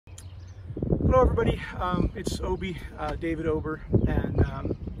Hello everybody, it's Obi, David Ober, and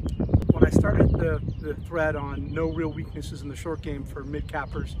when I started the thread on no real weaknesses in the short game for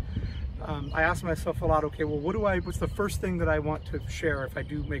mid-cappers, I asked myself a lot, okay, well what's the first thing that I want to share if I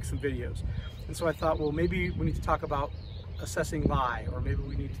do make some videos? And so I thought, well, maybe we need to talk about assessing lie, or maybe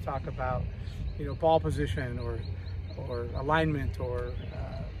we need to talk about, ball position or alignment or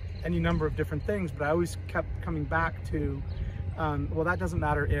any number of different things, but I always kept coming back to well, that doesn't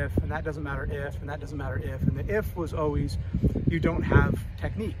matter if, and that doesn't matter if, and that doesn't matter if, and the if was always you don't have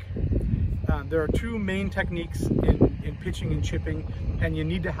technique. There are two main techniques in pitching and chipping, and you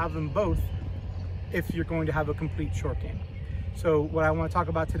need to have them both if you're going to have a complete short game. So what I want to talk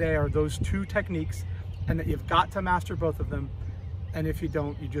about today are those two techniques, and that you've got to master both of them, and if you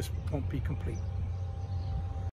don't, you just won't be complete.